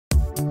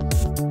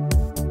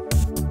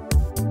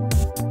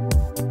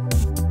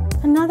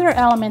Another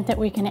element that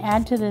we can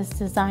add to this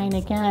design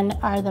again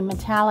are the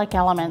metallic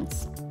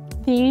elements.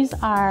 These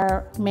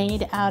are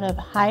made out of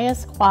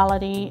highest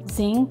quality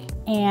zinc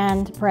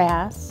and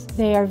brass.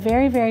 They are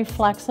very, very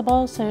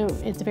flexible, so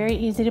it's very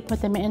easy to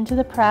put them into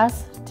the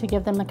press to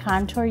give them the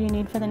contour you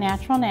need for the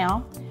natural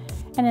nail.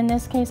 And in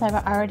this case,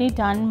 I've already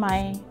done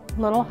my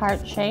little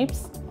heart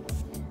shapes.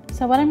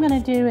 So what I'm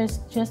going to do is,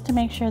 just to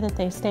make sure that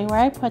they stay where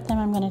I put them,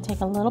 I'm going to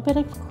take a little bit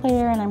of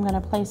clear and I'm going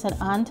to place it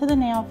onto the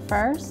nail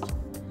first.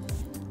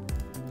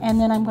 And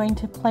then I'm going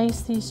to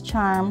place these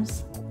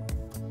charms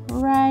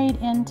right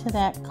into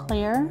that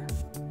clear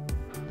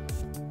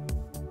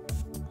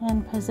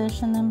and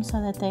position them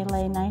so that they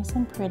lay nice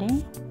and pretty.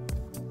 I'm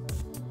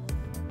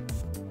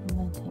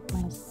going to take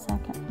my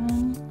second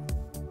one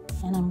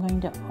and I'm going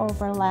to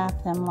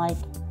overlap them like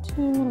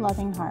two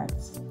loving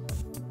hearts.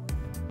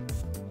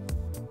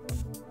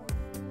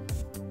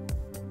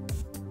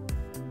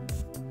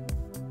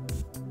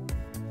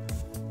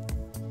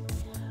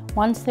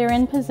 Once they're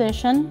in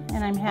position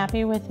and I'm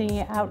happy with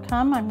the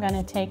outcome, I'm going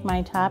to take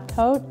my top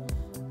coat,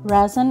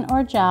 resin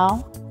or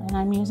gel, and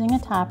I'm using a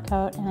top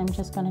coat, and I'm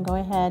just going to go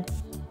ahead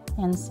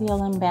and seal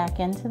them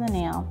back into the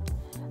nail.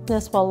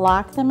 This will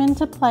lock them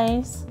into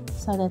place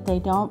so that they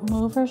don't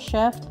move or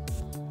shift,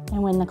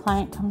 and when the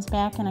client comes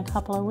back in a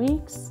couple of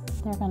weeks,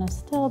 they're going to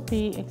still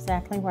be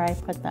exactly where I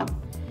put them.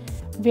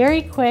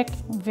 Very quick,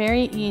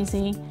 very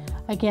easy.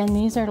 Again,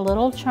 these are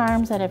little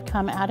charms that have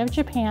come out of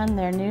Japan.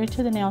 They're new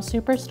to the Nail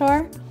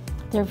Superstore.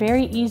 They're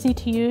very easy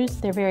to use.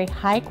 They're very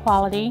high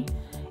quality.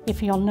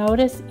 If you'll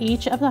notice,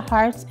 each of the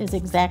hearts is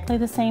exactly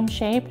the same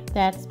shape.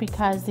 That's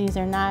because these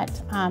are not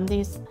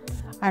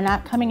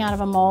coming out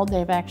of a mold.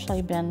 They've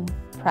actually been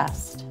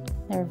pressed.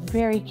 They're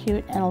very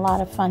cute and a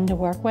lot of fun to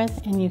work with,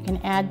 and you can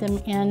add them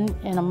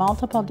in a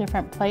multiple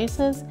different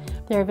places.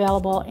 They're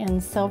available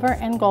in silver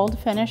and gold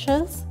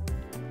finishes.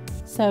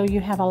 So you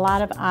have a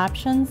lot of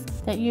options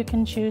that you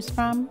can choose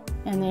from,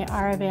 and they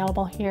are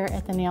available here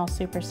at the Nail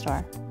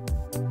Superstore.